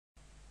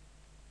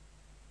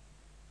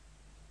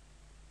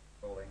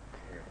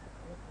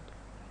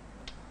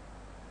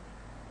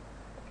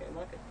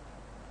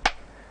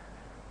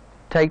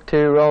Take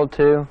two, roll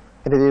two.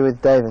 Interview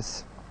with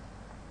Davis.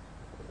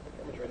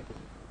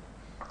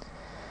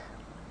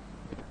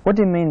 What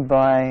do you mean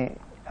by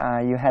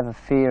you have a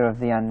fear of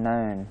the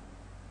unknown?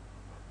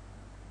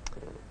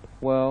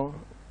 Well,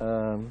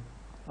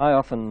 I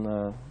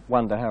often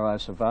wonder how I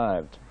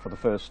survived for the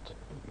first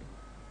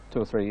 2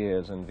 or 3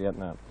 years in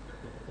Vietnam.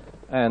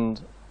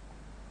 And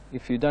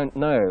if you don't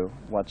know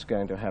what's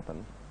going to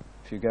happen,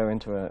 if you go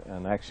into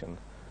an action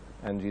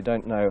and you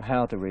don't know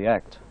how to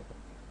react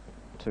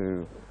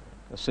to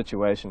a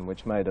situation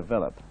which may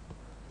develop,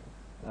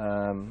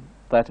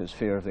 that is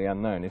fear of the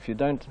unknown. If you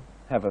don't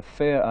have a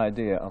fair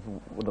idea of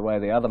the way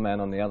the other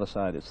man on the other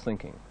side is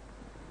thinking,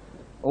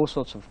 all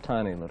sorts of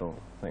tiny little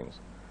things.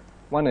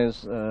 One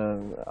is,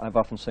 I've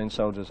often seen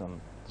soldiers on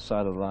the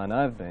side of the line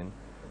I've been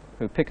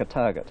who pick a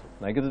target.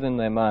 They get it in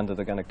their mind that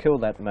they're going to kill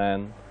that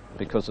man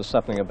because there's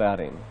something about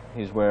him.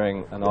 He's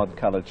wearing an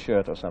odd-coloured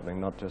shirt or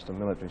something, not just a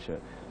military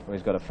shirt, or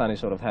he's got a funny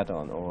sort of hat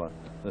on, or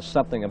there's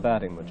something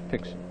about him which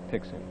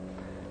picks him.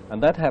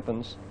 And that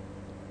happens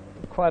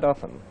quite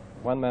often.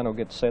 One man will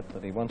get set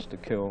that he wants to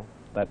kill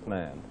that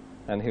man,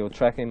 and he'll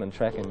track him and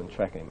track him and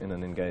track him in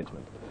an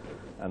engagement.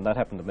 And that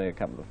happened to me a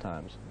couple of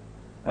times.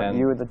 And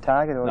you were the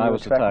target, or I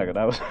was the target.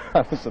 I was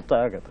the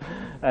target.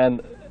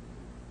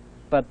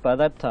 But by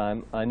that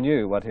time, I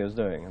knew what he was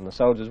doing, and the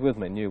soldiers with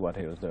me knew what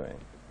he was doing,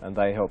 and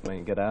they helped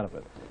me get out of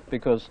it.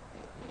 Because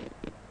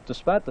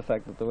despite the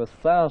fact that there were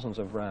thousands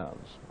of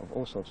rounds of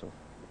all sorts of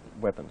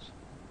weapons,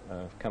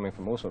 coming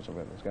from all sorts of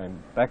weapons,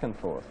 going back and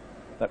forth,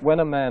 that when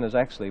one man is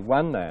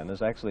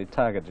actually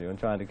targeted you and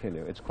trying to kill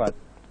you, it's quite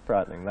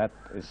frightening. That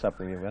is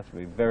something you have to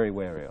be very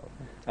wary of.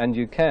 And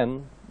you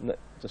can,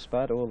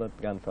 despite all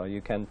that gunfire,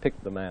 you can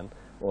pick the man,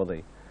 or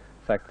the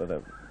fact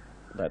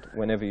that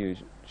whenever you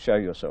show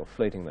yourself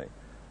fleetingly,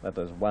 that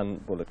there's one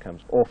bullet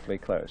comes awfully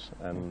close,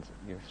 and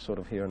you sort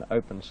of hear an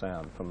open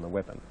sound from the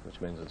weapon,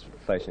 which means it's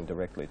facing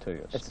directly to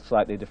you. It's a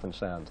slightly different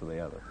sound to the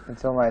other.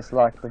 It's almost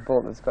like the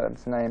bullet that's got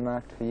its name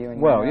marked for you.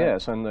 Well,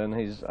 yes, and then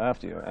he's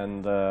after you.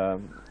 And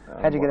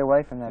how'd you get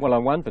away from that? Well,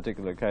 on one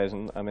particular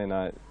occasion, I mean,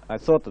 I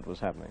thought that was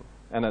happening,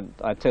 and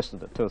I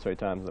tested it 2 or 3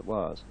 times. It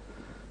was,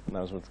 and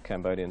I was with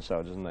Cambodian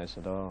soldiers, and they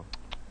said, "Oh,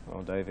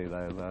 Davy,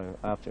 they're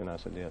after you." And I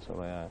said, "Yes, well,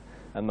 they are."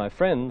 And my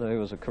friend, who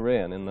was a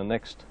Korean in the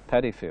next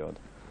paddy field,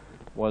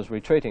 was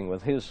retreating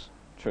with his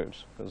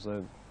troops, because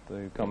the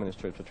communist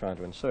troops were trying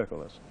to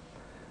encircle us.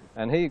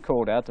 And he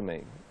called out to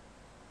me,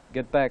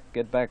 get back,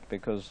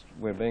 because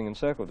we're being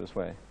encircled this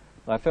way."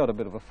 I felt a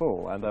bit of a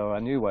fool, and though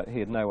I knew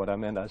he'd know what I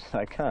meant, I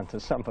said, "I can't,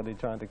 there's somebody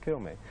trying to kill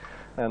me."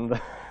 And,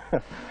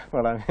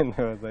 well, I mean,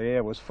 the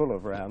air was full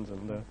of rounds,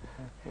 and,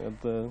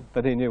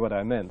 but he knew what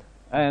I meant.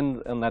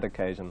 And on that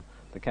occasion,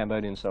 the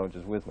Cambodian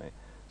soldiers with me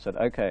said,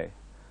 "Okay,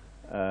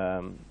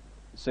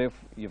 see if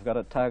you've got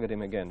to target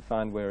him again,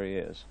 find where he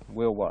is,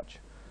 we'll watch,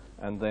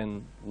 and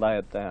then lay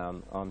it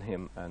down on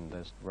him and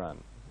just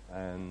run."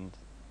 And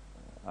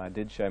I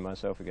did show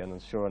myself again,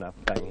 and sure enough,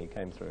 bang, he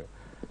came through.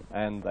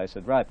 And they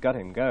said, "Right, got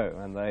him, go."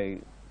 And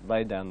they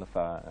laid down the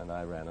fire, and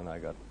I ran, and I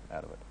got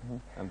out of it.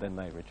 And then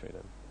they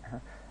retreated.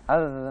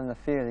 Other than the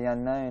fear of the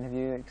unknown, have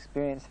you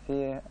experienced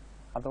fear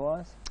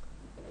otherwise?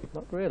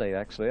 Not really,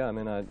 actually. I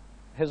mean, I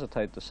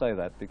hesitate to say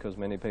that, because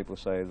many people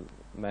say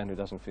the man who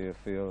doesn't feel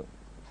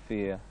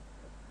fear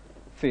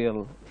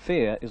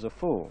is a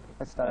fool.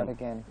 Let's start it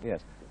again.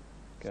 Yes,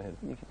 go ahead.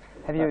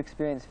 Have you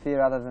experienced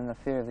fear other than the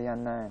fear of the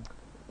unknown?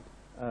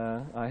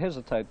 I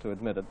hesitate to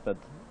admit it, but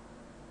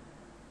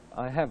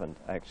I haven't,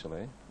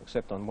 actually,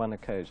 except on one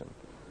occasion.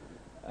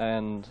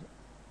 And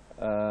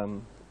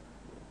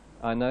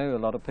I know a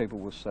lot of people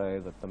will say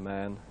that the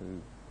man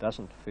who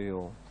doesn't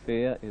feel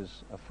fear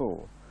is a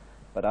fool,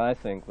 but I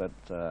think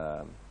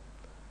that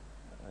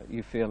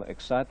you feel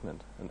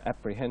excitement and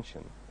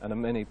apprehension, and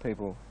many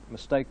people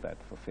mistake that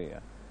for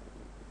fear.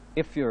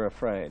 If you're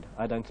afraid,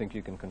 I don't think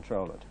you can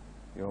control it.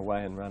 You're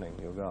away and running,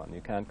 you're gone. You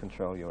can't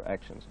control your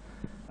actions.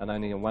 And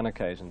only on one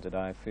occasion did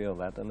I feel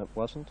that, and it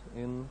wasn't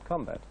in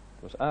combat.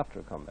 It was after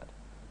a combat.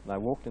 And I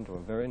walked into a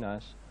very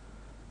nice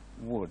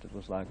wood. It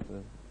was like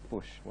the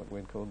bush, what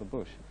we'd call the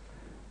bush.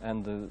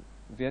 And the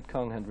Viet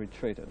Cong had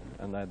retreated,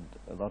 and a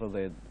lot of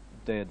their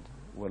dead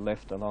were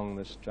left along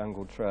this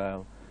jungle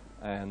trail,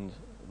 and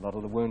a lot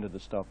of the wounded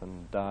had stopped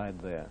and died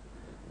there.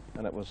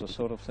 And it was a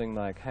sort of thing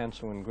like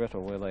Hansel and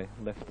Gretel, where they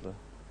left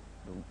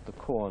the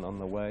corn on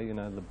the way, you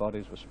know, the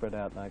bodies were spread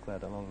out like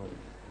that along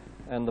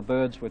the... And the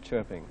birds were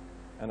chirping,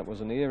 and it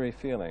was an eerie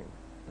feeling.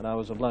 And I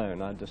was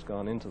alone. I'd just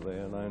gone into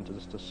there alone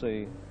just to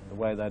see the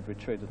way they'd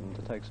retreated and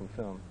to take some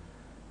film.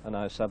 And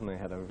I suddenly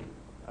had an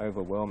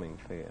overwhelming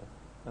fear,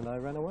 and I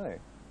ran away.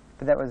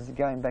 But that was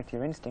going back to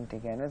your instinct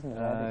again, isn't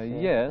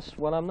it? Yes.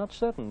 Well, I'm not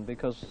certain,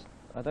 because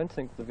I don't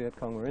think the Viet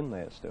Cong were in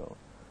there still.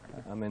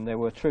 I mean, there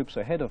were troops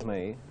ahead of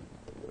me,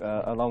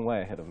 a long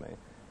way ahead of me,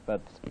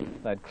 but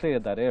they'd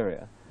cleared that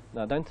area.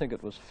 Now, I don't think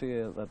it was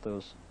fear that there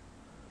was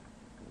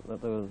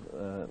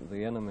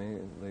the enemy,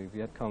 the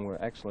Viet Cong,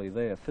 were actually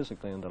there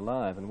physically and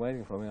alive and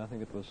waiting for me. I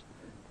think it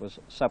was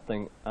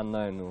something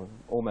unknown or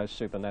almost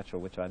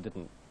supernatural, which I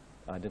didn't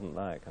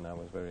like, and I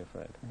was very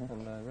afraid,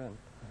 and I ran.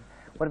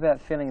 What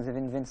about feelings of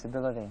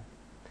invincibility?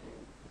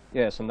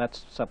 Yes, and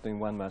that's something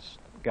one must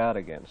guard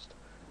against,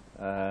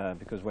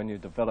 because when you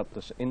develop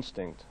this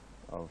instinct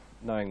of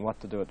knowing what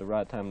to do at the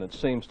right time, and it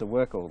seems to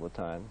work all the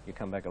time, you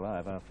come back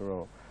alive after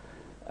all,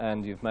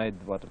 and you've made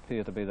what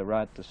appear to be the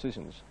right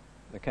decisions,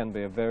 there can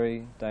be a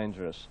very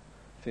dangerous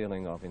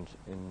feeling of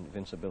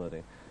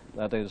invincibility.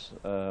 That is,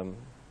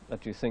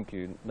 that you think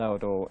you know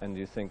it all and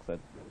you think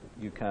that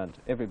you can't.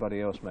 Everybody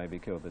else may be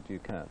killed, but you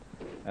can't.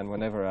 And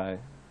whenever I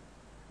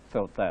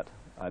felt that,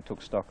 I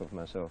took stock of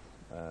myself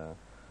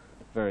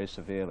very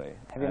severely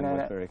and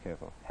was very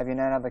careful. Have you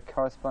known other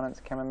correspondents,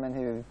 cameramen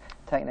who have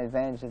taken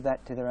advantage of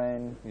that to their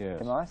own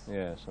demise?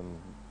 Yes, and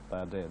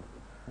they're dead.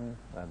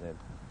 They're dead.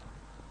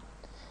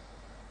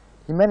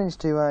 You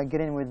managed to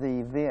get in with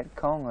the Viet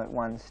Cong at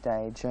one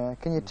stage.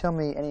 Can you tell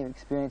me any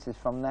experiences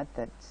from that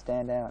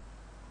stand out?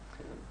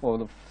 Well,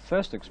 the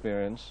first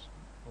experience,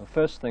 the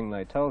first thing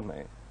they told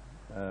me,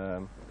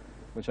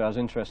 which I was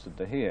interested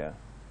to hear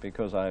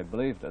because I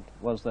believed it,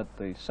 was that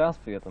the South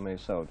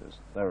Vietnamese soldiers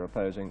they were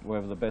opposing were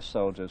the best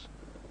soldiers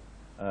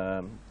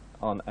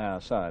on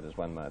our side, as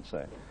one might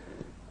say.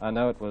 I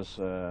know it was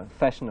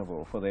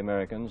fashionable for the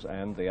Americans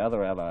and the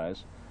other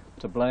allies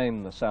to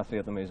blame the South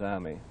Vietnamese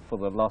army for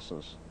the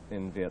losses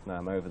in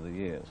Vietnam over the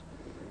years.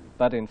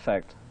 But in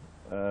fact,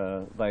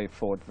 they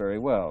fought very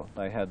well.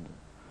 They had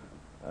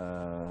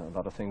a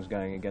lot of things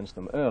going against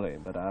them early,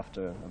 but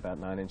after about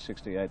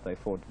 1968 they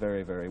fought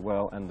very, very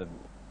well, and the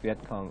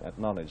Viet Cong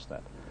acknowledged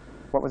that.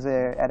 What was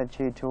their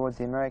attitude towards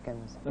the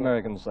Americans? The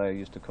Americans they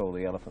used to call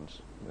the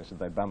elephants. They said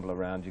they bumble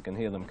around, you can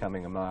hear them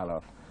coming a mile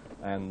off,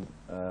 and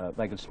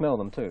they could smell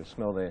them too,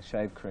 smell their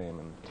shave cream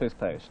and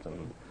toothpaste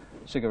and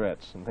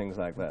cigarettes and things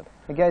like that.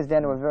 It goes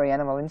down to a very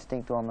animal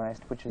instinct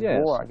almost, which is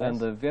war, I guess. And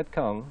the Viet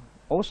Cong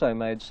also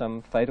made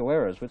some fatal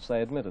errors, which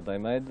they admitted. They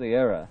made the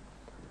error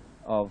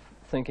of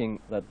thinking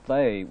that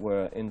they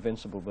were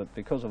invincible, but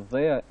because of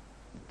their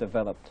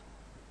developed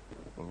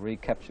or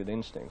recaptured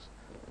instincts,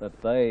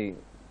 that they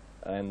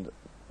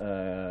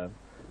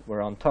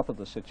were on top of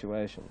the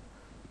situation.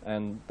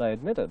 And they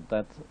admitted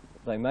that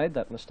they made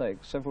that mistake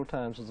several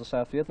times with the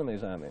South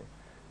Vietnamese army.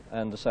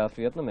 And the South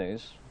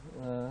Vietnamese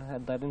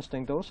had that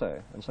instinct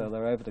also, and so they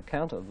were able to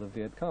counter the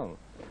Viet Cong.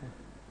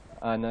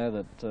 I know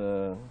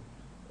that,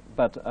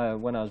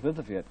 when I was with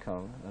the Viet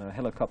Cong, a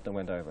helicopter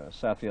went over, a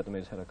South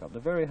Vietnamese helicopter,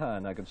 very high,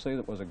 and I could see that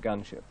it was a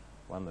gunship,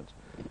 one that's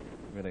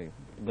really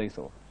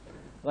lethal.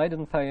 They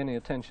didn't pay any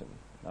attention.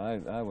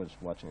 I was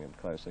watching it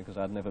closely because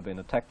I'd never been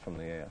attacked from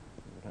the air.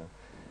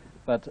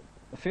 But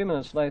a few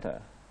minutes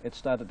later, it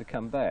started to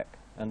come back,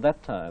 and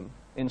that time,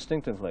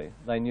 instinctively,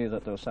 they knew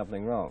that there was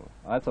something wrong.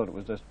 I thought it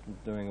was just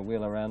doing a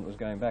wheel around, it was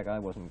going back. I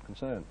wasn't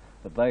concerned,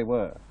 but they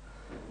were.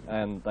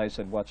 And they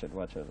said, watch it,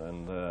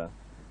 and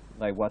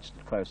they watched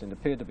it closely, and it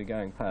appeared to be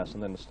going past,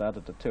 and then it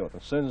started to tilt.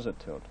 As soon as it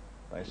tilted,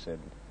 they said,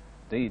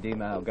 D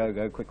Mao,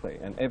 go quickly.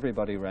 And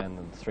everybody ran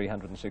in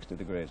 360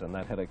 degrees, and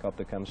that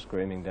helicopter comes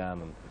screaming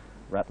down and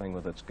rattling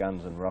with its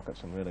guns and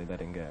rockets and really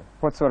letting go.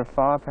 What sort of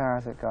firepower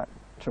has it got?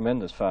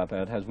 Tremendous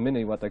firepower. It has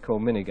what they call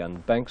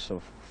miniguns, banks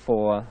of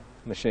 4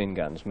 machine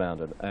guns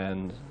mounted,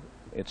 and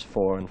it's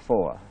 4 and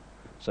 4.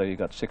 So you've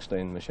got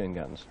 16 machine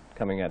guns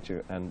coming at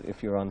you, and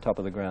if you're on top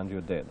of the ground, you're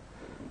dead.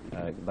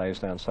 It lays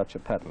down such a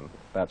pattern,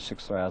 about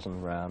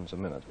 6,000 rounds a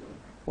minute.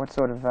 What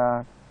sort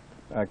of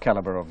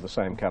caliber of the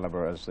same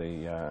caliber as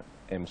the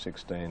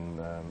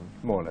M16,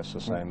 more or less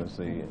the same as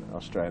the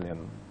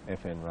Australian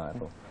FN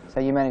rifle. So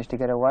you managed to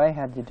get away?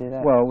 How did you do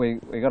that? Well, we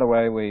got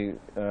away.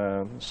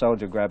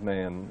 Soldier grabbed me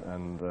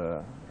and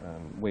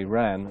we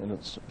ran. In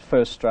its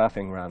first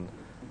strafing run,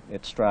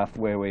 it strafed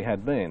where we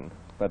had been,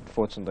 but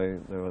fortunately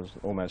there was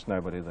almost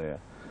nobody there,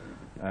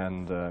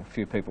 and a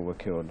few people were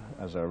killed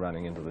as they were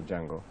running into the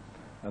jungle.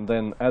 And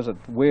then as it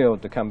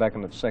wheeled to come back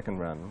on its second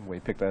run, we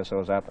picked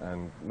ourselves up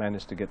and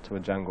managed to get to a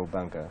jungle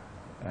bunker,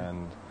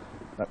 and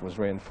that was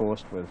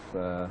reinforced with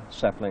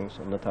saplings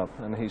on the top,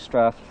 and he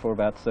strafed for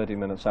about 30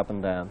 minutes up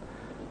and down,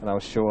 and I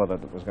was sure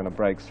that it was going to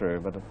break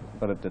through,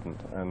 but it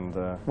didn't. And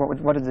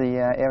what did the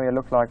area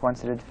look like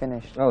once it had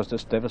finished? I was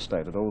just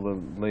devastated. All the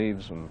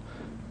leaves and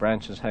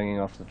branches hanging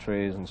off the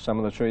trees, and some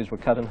of the trees were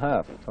cut in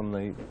half from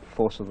the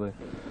force of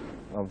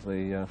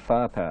the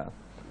firepower,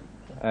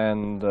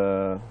 and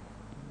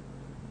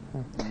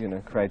you know,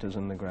 craters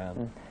in the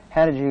ground.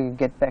 How did you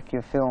get back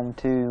your film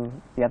to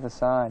the other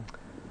side?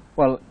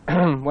 Well,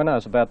 when I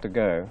was about to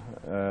go,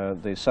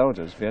 the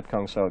soldiers, Viet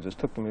Cong soldiers,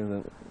 took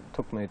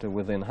me to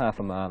within half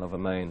a mile of a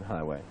main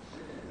highway.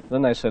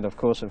 Then they said, of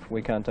course, if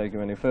we can't take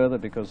you any further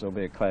because there'll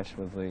be a clash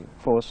with the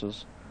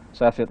forces,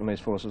 South Vietnamese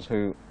forces,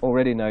 who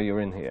already know you're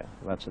in here.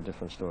 That's a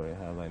different story,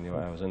 how they knew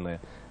I was in there,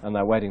 and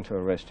they're waiting to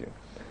arrest you.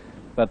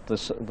 But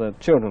the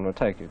children will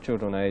take you,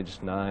 children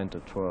aged 9 to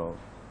 12,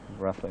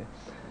 roughly.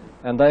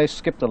 And they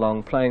skipped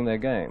along playing their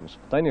games.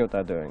 They knew what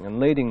they're doing, and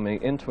leading me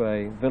into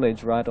a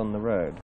village right on the road.